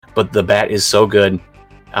but the bat is so good,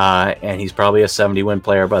 and he's probably a 70-win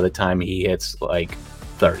player by the time he hits like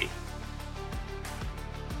 30.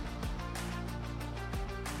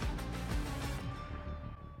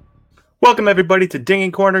 Welcome, everybody, to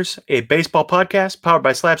Dinging Corners, a baseball podcast powered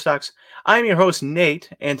by Slabstox. I'm your host, Nate,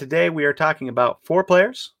 and today we are talking about 4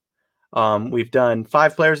 players. We've done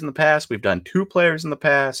 5 players in the past. We've done 2 players in the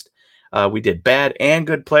past. We did bad and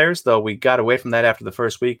good players, though we got away from that after the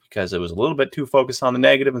first week because it was a little bit too focused on the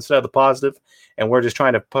negative instead of the positive, and we're just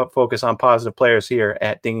trying to focus on positive players here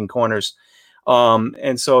at Dinging Corners.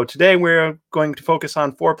 And so today we're going to focus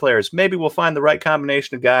on 4 players. Maybe we'll find the right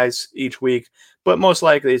combination of guys each week, but most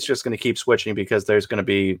likely it's just going to keep switching because there's going to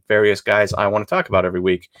be various guys I want to talk about every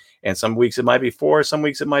week. And some weeks it might be 4, some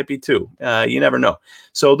weeks it might be 2. You never know.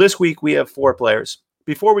 So this week we have 4 players.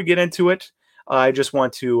 Before we get into it, I just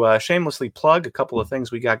want to shamelessly plug a couple of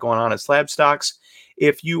things we got going on at Slabstox.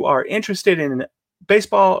 If you are interested in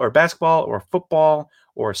baseball or basketball or football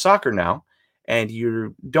or soccer now, and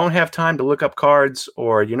you don't have time to look up cards,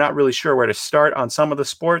 or you're not really sure where to start on some of the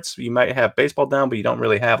sports, you might have baseball down, but you don't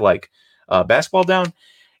really have basketball down,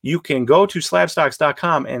 you can go to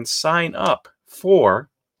slabstox.com and sign up for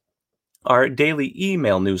our daily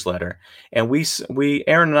email newsletter. And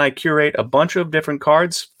Aaron and I curate a bunch of different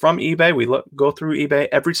cards from eBay. We go through eBay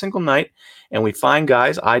every single night, and we find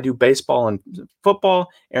guys. I do baseball and football.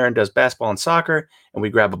 Aaron does basketball and soccer. And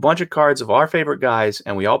we grab a bunch of cards of our favorite guys,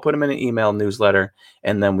 and we all put them in an email newsletter.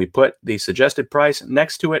 And then we put the suggested price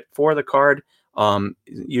next to it for the card.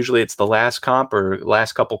 Usually it's the last comp or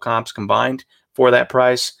last couple comps combined for that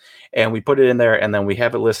price. And we put it in there, and then we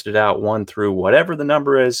have it listed out 1 through whatever the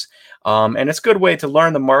number is. And it's a good way to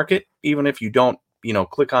learn the market, even if you don't,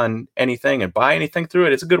 click on anything and buy anything through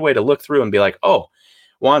it. It's a good way to look through and be like, oh,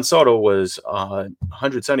 Juan Soto was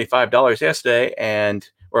 $175 yesterday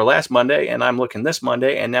or last Monday, and I'm looking this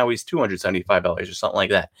Monday, and now he's $275 or something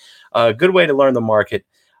like that. A good way to learn the market.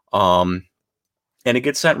 And it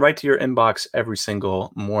gets sent right to your inbox every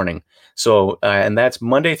single morning. So, and that's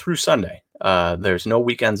Monday through Sunday. There's no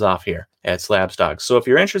weekends off here at Slabstox. So if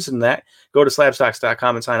you're interested in that, go to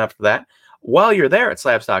slabstox.com and sign up for that. While you're there at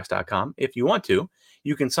slabstox.com, if you want to,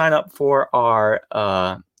 you can sign up for our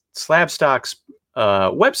Slabstox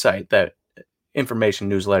website, that information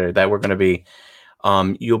newsletter that we're going to be,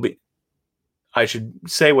 I should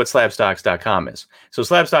say what slabstox.com is. So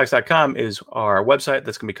slabstox.com is our website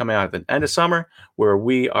that's going to be coming out at the end of summer, where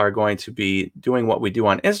we are going to be doing what we do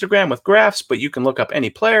on Instagram with graphs, but you can look up any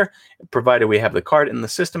player, provided we have the card in the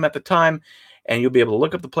system at the time, and you'll be able to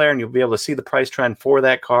look up the player and you'll be able to see the price trend for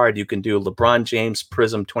that card. You can do LeBron James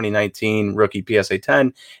Prism 2019 rookie PSA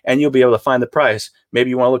 10, and you'll be able to find the price. Maybe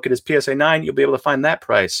you want to look at his PSA 9, you'll be able to find that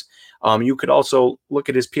price. You could also look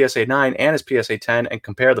at his PSA 9 and his PSA 10 and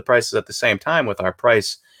compare the prices at the same time with our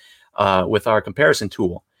comparison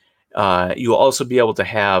tool. You'll also be able to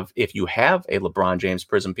have, if you have a LeBron James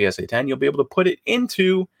Prism PSA 10, you'll be able to put it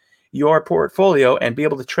into your portfolio and be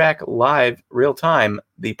able to track live, real time,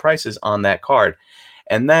 the prices on that card.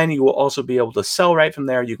 And then you will also be able to sell right from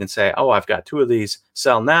there. You can say, oh, I've got 2 of these,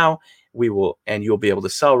 sell now. And you'll be able to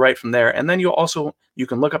sell right from there. And then you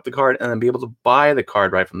can look up the card and then be able to buy the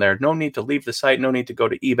card right from there. No need to leave the site. No need to go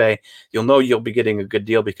to eBay. You'll know you'll be getting a good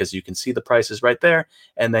deal because you can see the prices right there.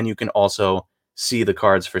 And then you can also see the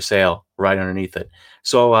cards for sale right underneath it.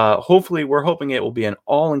 So hopefully we're hoping it will be an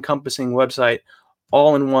all-encompassing website,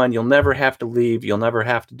 all in one. You'll never have to leave. You'll never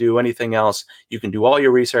have to do anything else. You can do all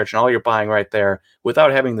your research and all your buying right there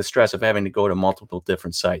without having the stress of having to go to multiple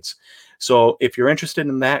different sites. So if you're interested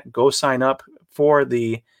in that, go sign up for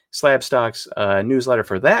the Slabstox newsletter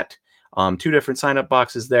for that. 2 different sign-up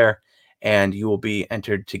boxes there, and you will be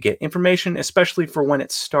entered to get information, especially for when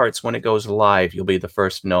it starts, when it goes live. You'll be the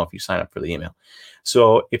first to know if you sign up for the email.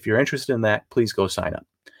 So if you're interested in that, please go sign up.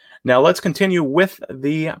 Now let's continue with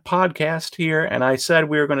the podcast here. And I said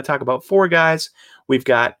we were going to talk about 4 guys. We've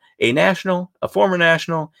got a national, a former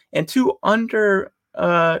national, and 2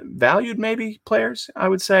 undervalued maybe players, I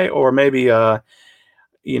would say, or maybe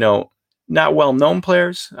not well-known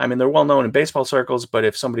players. I mean, they're well-known in baseball circles, but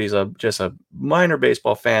if somebody's just a minor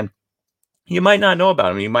baseball fan, you might not know about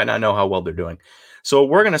them. You might not know how well they're doing. So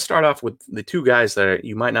we're going to start off with the 2 guys that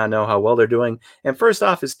you might not know how well they're doing. And first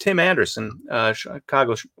off is Tim Anderson,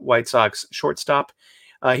 Chicago White Sox shortstop.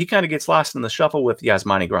 He kind of gets lost in the shuffle with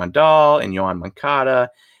Yasmani Grandal and Yoan Moncada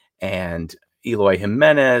and Eloy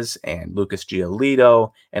Jimenez and Lucas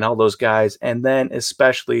Giolito and all those guys. And then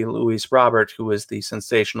especially Luis Robert, who is the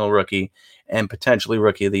sensational rookie and potentially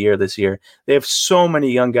rookie of the year this year. They have so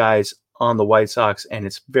many young guys on the White Sox, and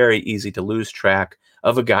it's very easy to lose track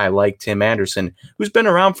of a guy like Tim Anderson, who's been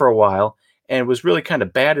around for a while and was really kind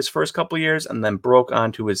of bad his first couple years and then broke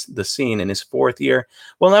onto the scene in his 4th year.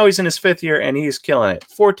 Well, now he's in his 5th year and he's killing it.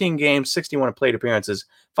 14 games, 61 plate appearances,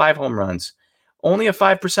 5 home runs. Only a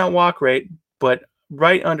 5% walk rate, but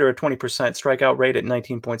right under a 20% strikeout rate at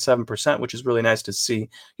 19.7%, which is really nice to see.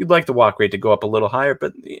 You'd like the walk rate to go up a little higher,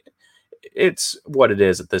 but it's what it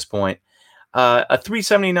is at this point. A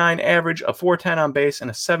 379 average, a 410 on base,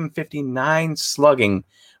 and a 759 slugging,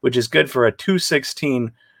 which is good for a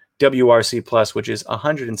 216 WRC plus, which is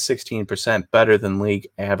 116% better than league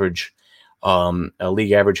average, a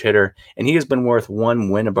league average hitter. And he has been worth 1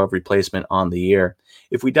 win above replacement on the year.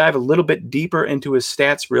 If we dive a little bit deeper into his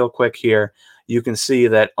stats real quick here, you can see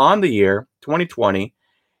that on the year 2020,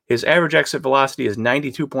 his average exit velocity is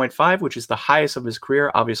 92.5, which is the highest of his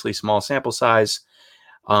career. Obviously, small sample size,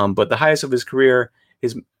 but the highest of his career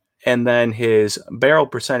is. And then his barrel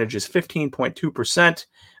percentage is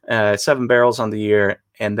 15.2%, 7 barrels on the year,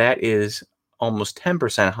 and that is almost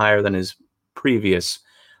 10% higher than his previous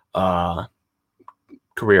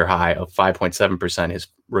career high of 5.7% his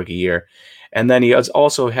rookie year. And then he is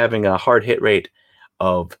also having a hard hit rate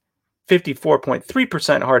of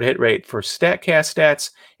 54.3% hard hit rate for StatCast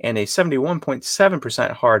stats and a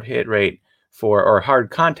 71.7% hard hit rate or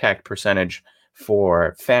hard contact percentage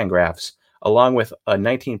for Fangraphs, along with a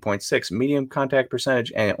 19.6 medium contact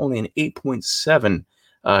percentage and only an 8.7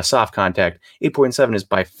 soft contact. 8.7 is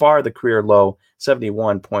by far the career low.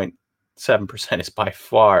 71.7% is by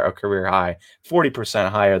far a career high, 40%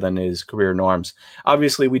 higher than his career norms.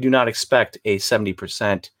 Obviously, we do not expect a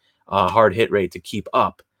 70% hard hit rate to keep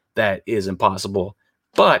up. That is impossible,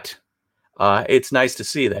 but it's nice to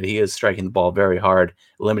see that he is striking the ball very hard,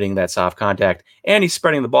 limiting that soft contact, and he's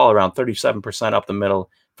spreading the ball around 37% up the middle,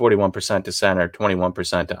 41% to center,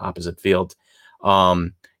 21% to opposite field.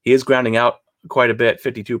 He is grounding out quite a bit,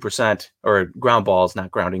 52%, or ground balls,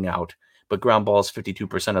 not grounding out, but ground balls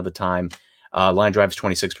 52% of the time, line drives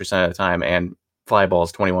 26% of the time, and fly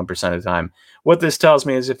balls 21% of the time. What this tells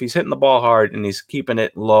me is if he's hitting the ball hard and he's keeping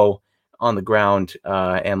it low on the ground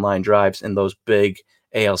and line drives in those big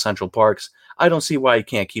AL Central parks, I don't see why he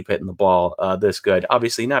can't keep hitting the ball this good.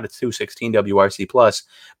 Obviously, not a 216 WRC plus,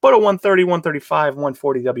 but a 130, 135,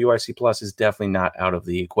 140 WRC plus is definitely not out of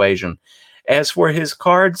the equation. As for his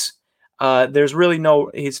cards, there's really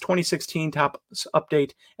his 2016 top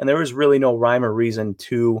update, and there is really no rhyme or reason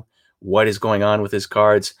to what is going on with his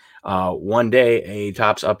cards. One day, a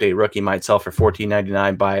Topps update rookie might sell for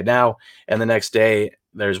 $14.99, buy it now, and the next day,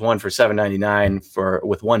 there's one for $7.99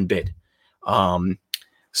 with 1 bid.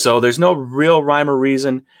 So there's no real rhyme or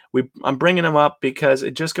reason. I'm bringing him up because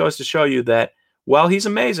it just goes to show you that while he's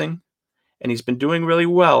amazing and he's been doing really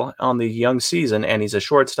well on the young season, and he's a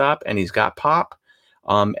shortstop and he's got pop,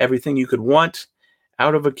 everything you could want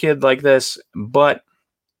out of a kid like this, but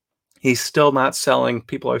he's still not selling.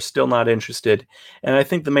 People are still not interested. And I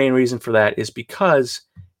think the main reason for that is because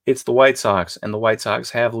it's the White Sox, and the White Sox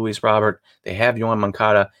have Luis Robert, they have Yoan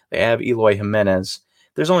Moncada, they have Eloy Jimenez.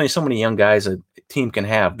 There's only so many young guys a team can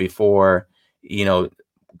have before, a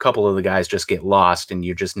couple of the guys just get lost and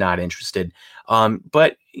you're just not interested.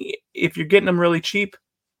 But if you're getting them really cheap,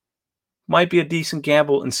 might be a decent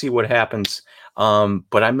gamble and see what happens.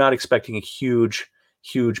 But I'm not expecting a huge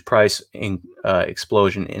price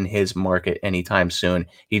explosion in his market anytime soon.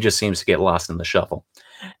 He just seems to get lost in the shuffle.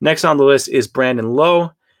 Next on the list is Brandon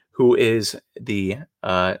Lowe, who is the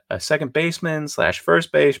second baseman /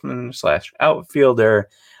 first baseman / outfielder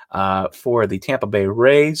for the Tampa Bay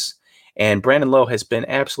Rays. And Brandon Lowe has been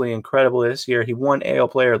absolutely incredible this year. He won AL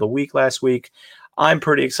Player of the Week last week. I'm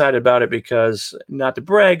pretty excited about it because, not to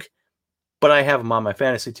brag, but I have him on my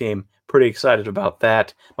fantasy team. Pretty excited about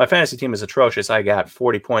that. My fantasy team is atrocious. I got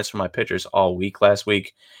 40 points from my pitchers all week last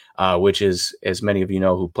week, which is, as many of you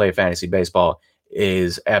know who play fantasy baseball,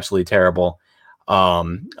 is absolutely terrible. I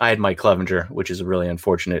had Mike Clevenger, which is a really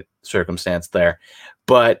unfortunate circumstance there.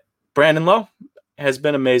 But Brandon Lowe has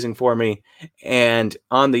been amazing for me. And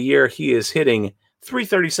on the year, he is hitting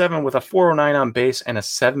 .337 with a .409 on base and a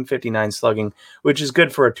 .759 slugging, which is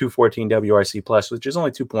good for a 214 WRC plus, which is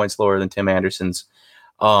only 2 points lower than Tim Anderson's.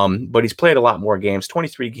 But he's played a lot more games,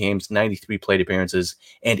 23 games, 93 plate appearances,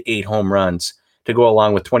 and 8 home runs to go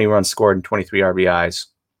along with 20 runs scored and 23 RBIs.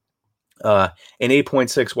 An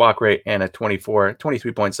 8.6 walk rate and a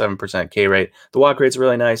 23.7% K rate. The walk rate's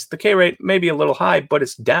really nice. The K rate may be a little high, but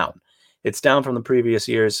it's down. It's down from the previous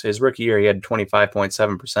years. His rookie year, he had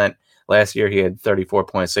 25.7%. Last year, he had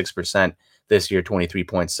 34.6%. This year,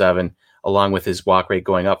 23.7%, along with his walk rate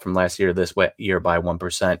going up from last year to this year by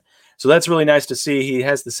 1%. So that's really nice to see. He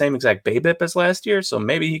has the same exact BABIP as last year, so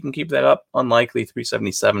maybe he can keep that up. Unlikely.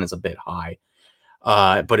 377 is a bit high.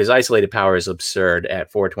 But his isolated power is absurd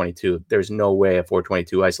at 422. There's no way a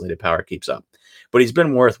 422 isolated power keeps up. But he's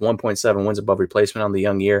been worth 1.7 wins above replacement on the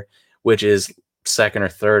young year, which is second or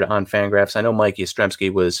third on Fangraphs. I know Mike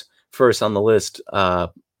Yastrzemski was first on the list,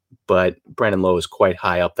 but Brandon Lowe is quite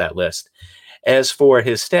high up that list. As for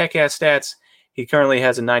his StatCast stats, he currently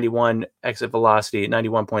has a 91 exit velocity,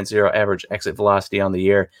 91.0 average exit velocity on the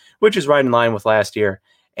year, which is right in line with last year.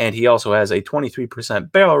 And he also has a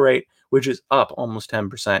 23% barrel rate, which is up almost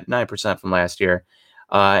 10%, 9% from last year.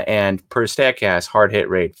 And per StatCast, hard hit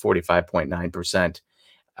rate, 45.9%.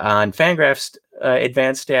 On Fangraphs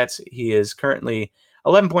advanced stats, he is currently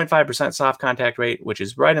 11.5% soft contact rate, which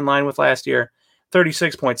is right in line with last year.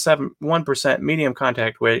 36.71% medium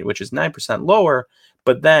contact rate, which is 9% lower,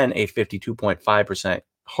 but then a 52.5%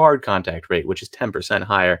 hard contact rate, which is 10%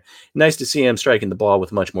 higher. Nice to see him striking the ball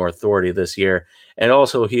with much more authority this year. And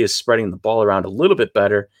also, he is spreading the ball around a little bit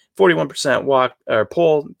better. 41% walk or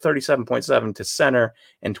pull, 37.7% to center,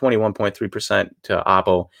 and 21.3% to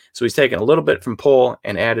oppo. So he's taken a little bit from pull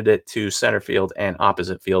and added it to center field and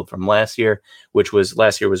opposite field from last year, which was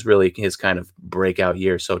really his kind of breakout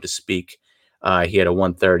year, so to speak. He had a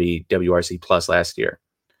 130 WRC plus last year,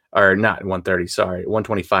 or not 130, sorry,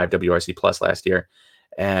 125 WRC plus last year.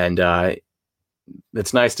 And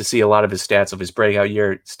it's nice to see a lot of his stats of his breakout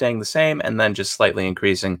year staying the same and then just slightly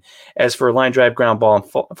increasing. As for line drive, ground ball,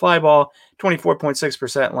 and fly ball,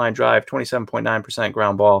 24.6% line drive, 27.9%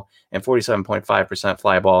 ground ball, and 47.5%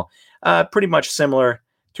 fly ball. Pretty much similar,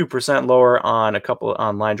 2% lower on a couple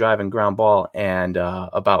on line drive and ground ball, and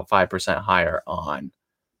about 5% higher on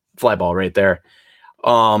fly ball right there.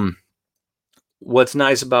 What's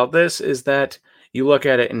nice about this is that you look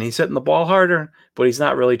at it and he's hitting the ball harder, but he's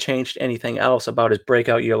not really changed anything else about his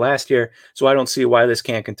breakout year last year. So I don't see why this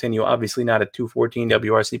can't continue. Obviously not a 214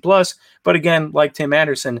 WRC plus, but again, like Tim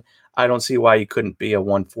Anderson, I don't see why he couldn't be a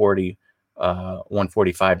 140,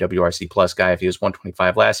 145 WRC plus guy if he was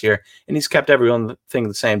 125 last year. And he's kept everything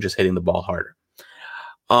the same, just hitting the ball harder.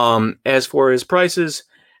 As for his prices,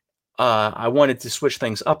 I wanted to switch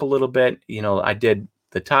things up a little bit. I did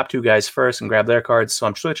the top two guys first and grab their cards, so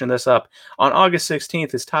I'm switching this up. On August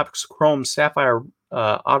 16th, his Topps Chrome Sapphire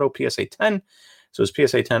Auto PSA 10. So his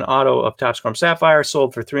PSA 10 Auto of Topps Chrome Sapphire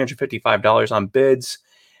sold for $355 on bids.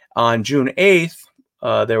 On June 8th,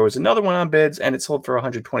 there was another one on bids, and it sold for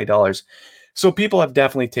 $120. So people have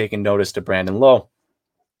definitely taken notice to Brandon Lowe.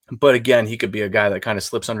 But again, he could be a guy that kind of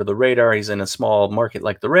slips under the radar. He's in a small market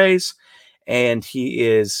like the Rays. And he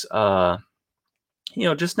is,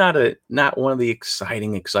 just not one of the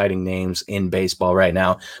exciting names in baseball right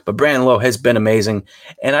now. But Brandon Lowe has been amazing,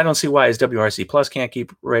 and I don't see why his WRC plus can't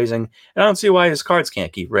keep raising, and I don't see why his cards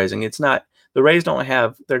can't keep raising. It's not the Rays don't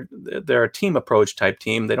have they're a team approach type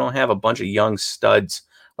team. They don't have a bunch of young studs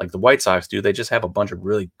like the White Sox do. They just have a bunch of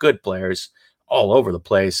really good players all over the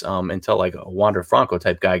place until like a Wander Franco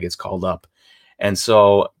type guy gets called up. And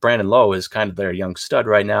so Brandon Lowe is kind of their young stud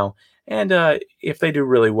right now. And if they do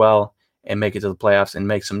really well and make it to the playoffs and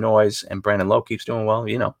make some noise, and Brandon Lowe keeps doing well,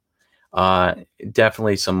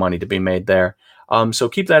 definitely some money to be made there. So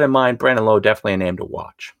keep that in mind. Brandon Lowe, definitely a name to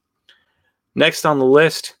watch. Next on the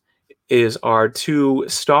list is our two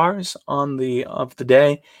stars of the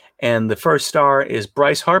day. And the first star is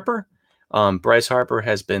Bryce Harper. Bryce Harper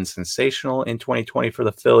has been sensational in 2020 for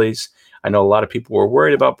the Phillies. I know a lot of people were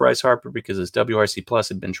worried about Bryce Harper because his WRC plus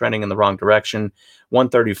had been trending in the wrong direction.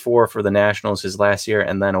 134 for the Nationals his last year,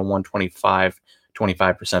 and then a 125,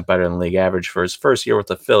 25% better than league average for his first year with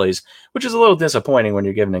the Phillies, which is a little disappointing when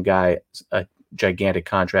you're giving a guy a gigantic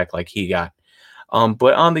contract like he got.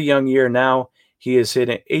 But on the young year now, he is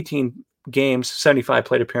hitting 18 games, 75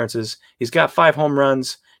 plate appearances. He's got 5 home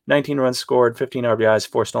runs, 19 runs scored, 15 RBIs,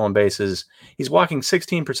 4 stolen bases. He's walking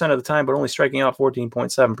 16% of the time, but only striking out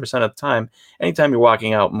 14.7% of the time. Anytime you're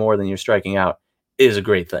walking out more than you're striking out is a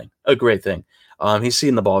great thing. He's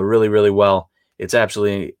seeing the ball really, really well. It's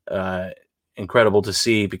absolutely incredible to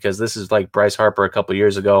see, because this is like Bryce Harper a couple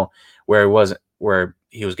years ago, where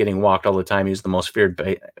he was getting walked all the time. He was the most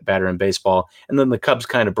feared batter in baseball. And then the Cubs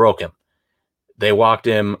kind of broke him. They walked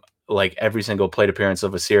him like every single plate appearance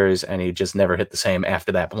of a series, and he just never hit the same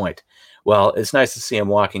after that point. Well, it's nice to see him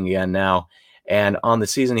walking again now. And on the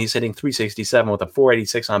season, he's hitting 367 with a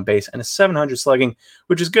 486 on base and a 700 slugging,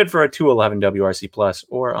 which is good for a 211 WRC plus,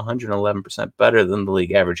 or 111% better than the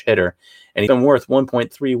league average hitter. And he's been worth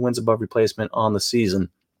 1.3 wins above replacement on the season.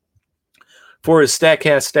 For his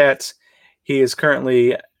StatCast stats, he is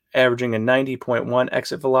currently averaging a 90.1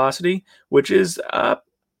 exit velocity, which is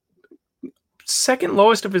second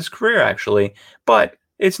lowest of his career, actually, but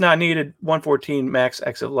It's not needed. 114 max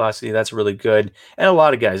exit velocity. That's really good. And a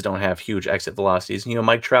lot of guys don't have huge exit velocities.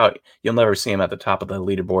 Mike Trout, you'll never see him at the top of the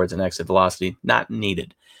leaderboards in exit velocity. Not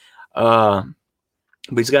needed. But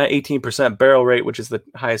he's got an 18% barrel rate, which is the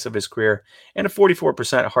highest of his career, and a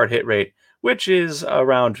 44% hard hit rate, which is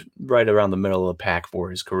right around the middle of the pack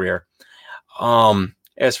for his career.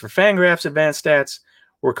 As for Fangraphs advanced stats,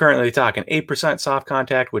 we're currently talking 8% soft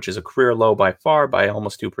contact, which is a career low by far, by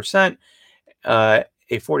almost 2%, a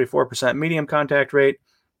 44% medium contact rate,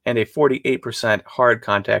 and a 48% hard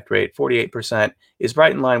contact rate. 48% is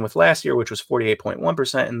right in line with last year, which was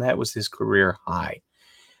 48.1%, and that was his career high.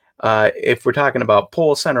 If we're talking about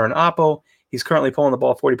pull, center, and oppo, he's currently pulling the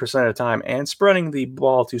ball 40% of the time and spreading the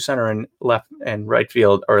ball to center and left and right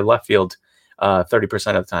field or left field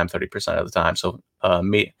 30% of the time, 30% of the time. So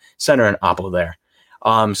center and oppo there.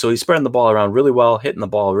 So he's spreading the ball around really well, hitting the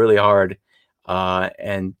ball really hard,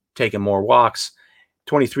 and taking more walks.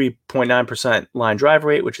 23.9% line drive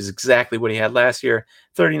rate, which is exactly what he had last year.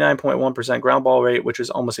 39.1% ground ball rate, which is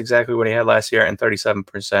almost exactly what he had last year, and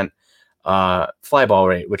 37% fly ball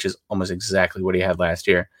rate, which is almost exactly what he had last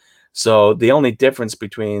year. So the only difference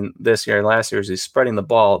between this year and last year is he's spreading the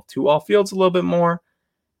ball to all fields a little bit more.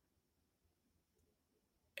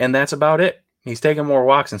 And that's about it. He's taking more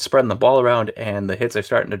walks and spreading the ball around, and the hits are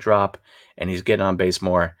starting to drop, and he's getting on base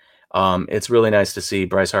more. It's really nice to see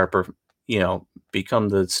Bryce Harper, become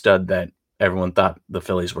the stud that everyone thought the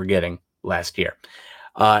Phillies were getting last year.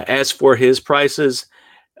 As for his prices,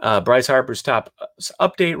 Bryce Harper's top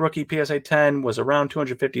update rookie PSA 10 was around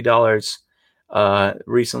 $250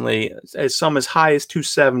 recently. Some as high as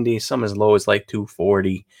 $270, some as low as like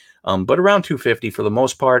 $240, but around $250 for the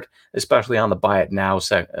most part, especially on the buy it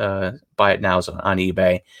nows on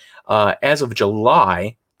eBay. As of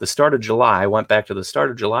July, the start of July, I went back to the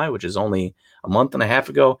start of July, which is only a month and a half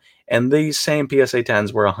ago, and these same PSA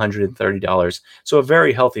 10s were $130. So a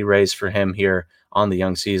very healthy raise for him here on the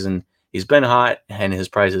young season. He's been hot, and his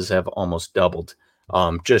prices have almost doubled,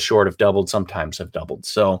 just short of doubled, sometimes have doubled.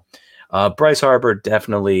 So Bryce Harper,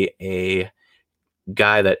 definitely a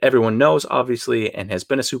guy that everyone knows, obviously, and has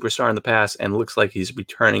been a superstar in the past, and looks like he's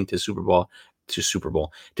returning to superstar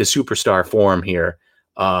form here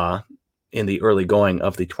in the early going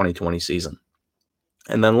of the 2020 season.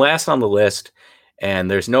 And then last on the list, and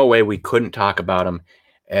there's no way we couldn't talk about him.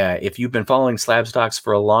 If you've been following Slab Stocks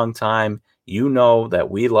for a long time, you know that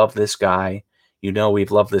we love this guy.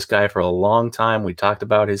 We've loved this guy for a long time. We talked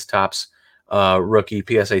about his tops rookie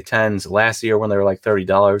PSA 10s last year when they were like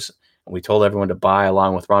 $30. And we told everyone to buy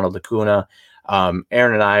along with Ronald Acuna. Aaron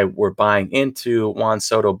and I were buying into Juan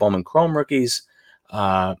Soto Bowman Chrome rookies.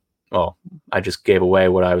 Well, I just gave away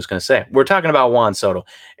what I was going to say. We're talking about Juan Soto.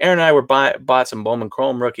 Aaron and I bought some Bowman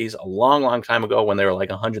Chrome rookies a long, long time ago when they were like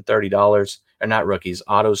 $130. Or not rookies,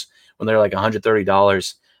 autos, when they were like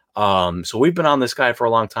 $130. So we've been on this guy for a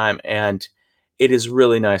long time, and it is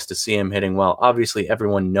really nice to see him hitting well. Obviously,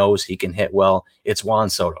 everyone knows he can hit well. It's Juan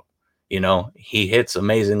Soto. He hits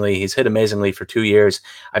amazingly. He's hit amazingly for 2 years.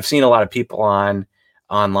 I've seen a lot of people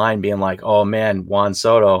online being like, oh man, Juan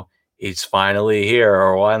Soto, he's finally here,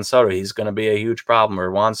 or Juan Soto, he's going to be a huge problem,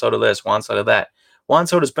 or Juan Soto this, Juan Soto that. Juan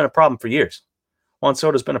Soto's been a problem for years. Juan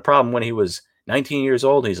Soto's been a problem when he was 19 years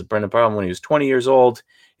old. He's been a problem when he was 20 years old.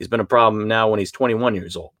 He's been a problem now when he's 21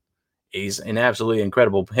 years old. He's an absolutely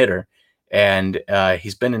incredible hitter, and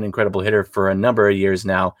he's been an incredible hitter for a number of years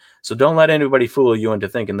now. So don't let anybody fool you into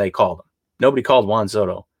thinking they called him. Nobody called Juan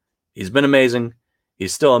Soto. He's been amazing.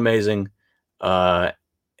 He's still amazing.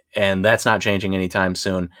 And that's not changing anytime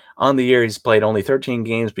soon. On the year, he's played only 13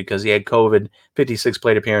 games because he had COVID, 56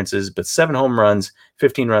 plate appearances, but 7 home runs,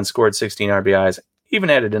 15 runs scored, 16 RBIs, even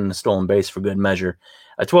added in the stolen base for good measure.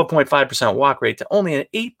 A 12.5% walk rate to only an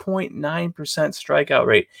 8.9% strikeout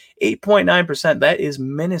rate. 8.9%, that is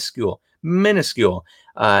minuscule.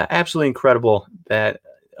 Absolutely incredible that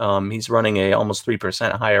he's running a almost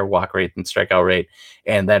 3% higher walk rate than strikeout rate,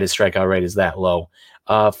 and that his strikeout rate is that low.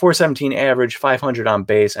 417 average, 500 on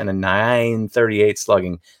base, and a 938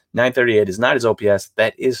 slugging. 938 is not his OPS.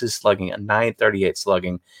 That is his slugging, a 938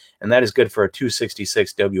 slugging. And that is good for a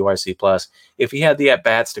 266 WRC plus. If he had the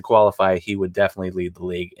at-bats to qualify, he would definitely lead the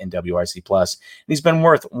league in WRC plus. And he's been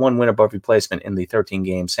worth 1 win above replacement in the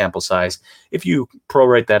 13-game sample size. If you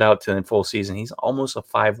prorate that out to the full season, he's almost a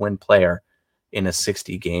 5-win player in a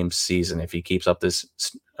 60-game season if he keeps up this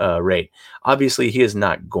rate. Obviously, he is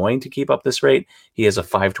not going to keep up this rate. He has a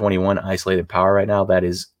 521 isolated power right now. That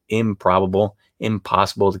is impossible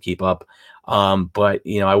to keep up. But,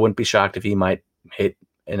 I wouldn't be shocked if he might hit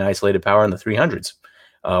an isolated power in the 300s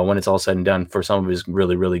when it's all said and done for some of his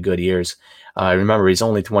really, really good years. Remember, he's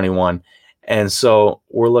only 21. And so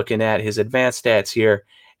we're looking at his advanced stats here,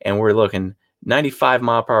 and we're looking 95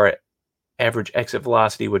 mile per hour average exit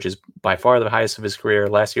velocity, which is by far the highest of his career.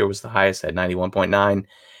 Last year was the highest at 91.9.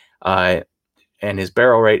 And his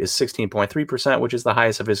barrel rate is 16.3%, which is the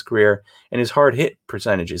highest of his career. And his hard hit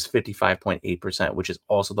percentage is 55.8%, which is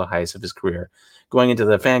also the highest of his career. Going into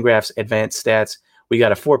the Fangraphs advanced stats, we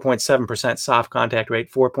got a 4.7% soft contact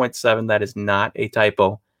rate. 4.7, that is not a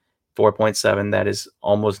typo. 4.7, that is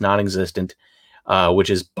almost non-existent, which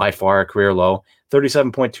is by far a career low.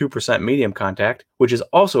 37.2% medium contact, which is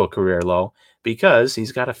also a career low because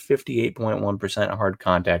he's got a 58.1% hard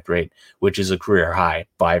contact rate, which is a career high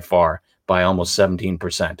by far, by almost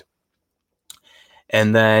 17%.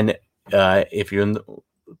 And then if you're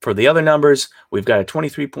for the other numbers, we've got a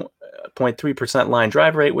 23.3% line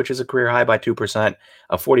drive rate, which is a career high by 2%,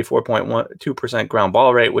 a 44.2% ground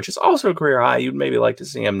ball rate, which is also a career high. You'd maybe like to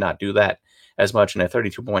see him not do that as much, and a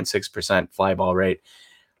 32.6% fly ball rate.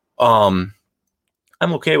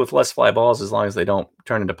 I'm okay with less fly balls as long as they don't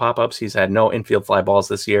turn into pop-ups. He's had no infield fly balls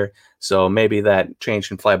this year, so maybe that change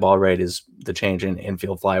in fly ball rate is the change in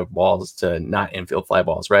infield fly balls to not infield fly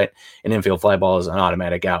balls, right? An infield fly ball is an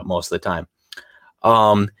automatic out most of the time.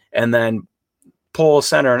 And then pull,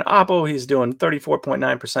 center, and oppo, he's doing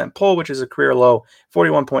 34.9% pull, which is a career low,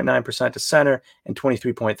 41.9% to center, and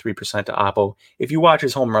 23.3% to oppo. If you watch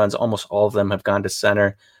his home runs, almost all of them have gone to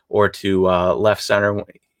center or to left center.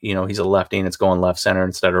 You know, he's a lefty and it's going left center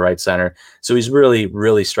instead of right center. So he's really,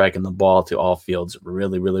 really striking the ball to all fields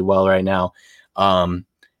really, really well right now.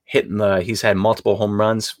 He's had multiple home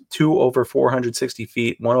runs, 2 over 460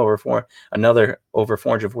 feet, another over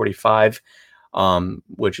 445,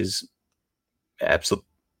 which is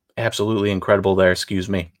absolutely incredible there. Excuse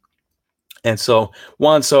me. And so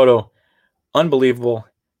Juan Soto, unbelievable.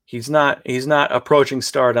 He's not approaching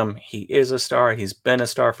stardom. He is a star. He's been a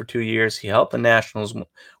star for 2 years. He helped the Nationals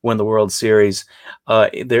win the World Series.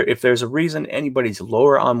 If there's a reason anybody's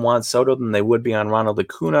lower on Juan Soto than they would be on Ronald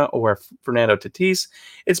Acuna or Fernando Tatis,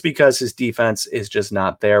 it's because his defense is just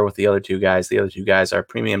not there with the other two guys. The other two guys are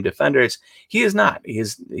premium defenders. He is not. He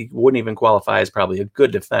wouldn't even qualify as probably a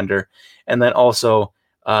good defender. And then also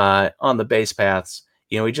on the base paths,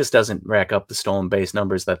 you know, he just doesn't rack up the stolen base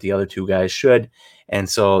numbers that the other two guys should. And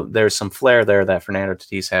so there's some flair there that Fernando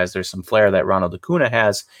Tatis has. There's some flair that Ronald Acuna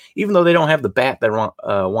has. Even though they don't have the bat that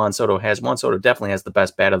Juan Soto has, Juan Soto definitely has the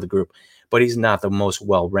best bat of the group, but he's not the most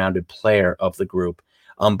well-rounded player of the group.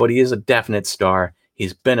 But he is a definite star.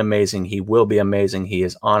 He's been amazing. He will be amazing. He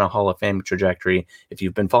is on a Hall of Fame trajectory. If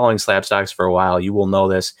you've been following Slabstox for a while, you will know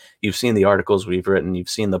this. You've seen the articles we've written. You've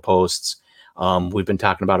seen the posts. We've been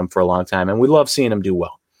talking about him for a long time, and we love seeing him do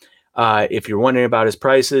well. If you're wondering about his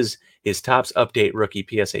prices, his Topps Update rookie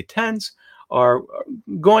PSA 10s are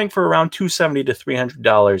going for around $270 to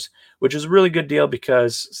 $300, which is a really good deal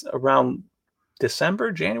because around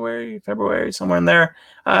December, January, February, somewhere in there,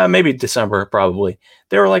 maybe December probably,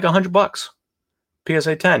 they were like $100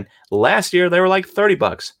 PSA 10. Last year they were like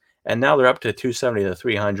 $30, and now they're up to $270 to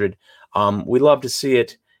 $300. We love to see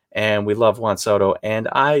it. And we love Juan Soto. And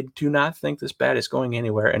I do not think this bat is going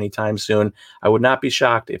anywhere anytime soon. I would not be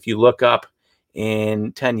shocked if you look up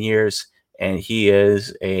in 10 years and he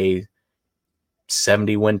is a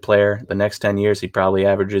 70-win player. The next 10 years, he probably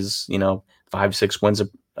averages, 5-6 wins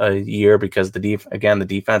a year because the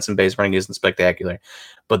defense and base running isn't spectacular.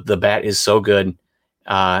 But the bat is so good.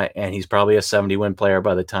 And he's probably a 70-win player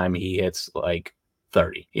by the time he hits like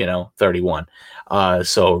 30, 31.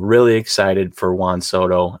 So really excited for Juan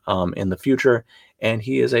Soto in the future, and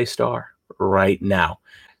he is a star right now.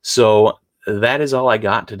 So that is all I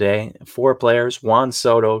got today. 4 players: Juan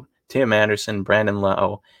Soto, Tim Anderson, Brandon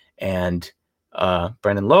Lowe, and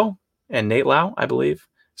Nate Lau, I believe.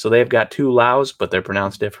 So they've got 2 Laus, but they're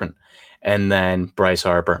pronounced different. And then Bryce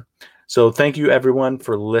Harper. So thank you, everyone,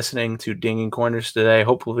 for listening to Dinging Corners today.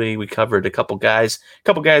 Hopefully we covered a couple guys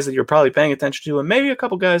that you're probably paying attention to, and maybe a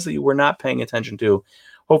couple guys that you were not paying attention to.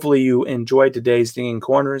 Hopefully you enjoyed today's Dinging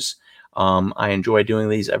Corners. I enjoy doing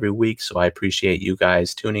these every week, so I appreciate you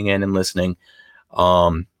guys tuning in and listening.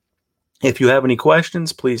 If you have any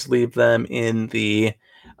questions, please leave them in the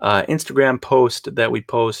Instagram post that we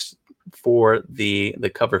post for the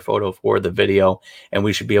cover photo for the video, and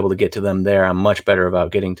we should be able to get to them there. I'm much better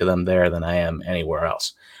about getting to them there than I am anywhere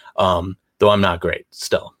else, though I'm not great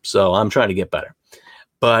still, so I'm trying to get better.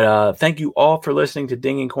 But thank you all for listening to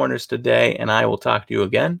Dinging Corners today, and I will talk to you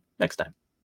again next time.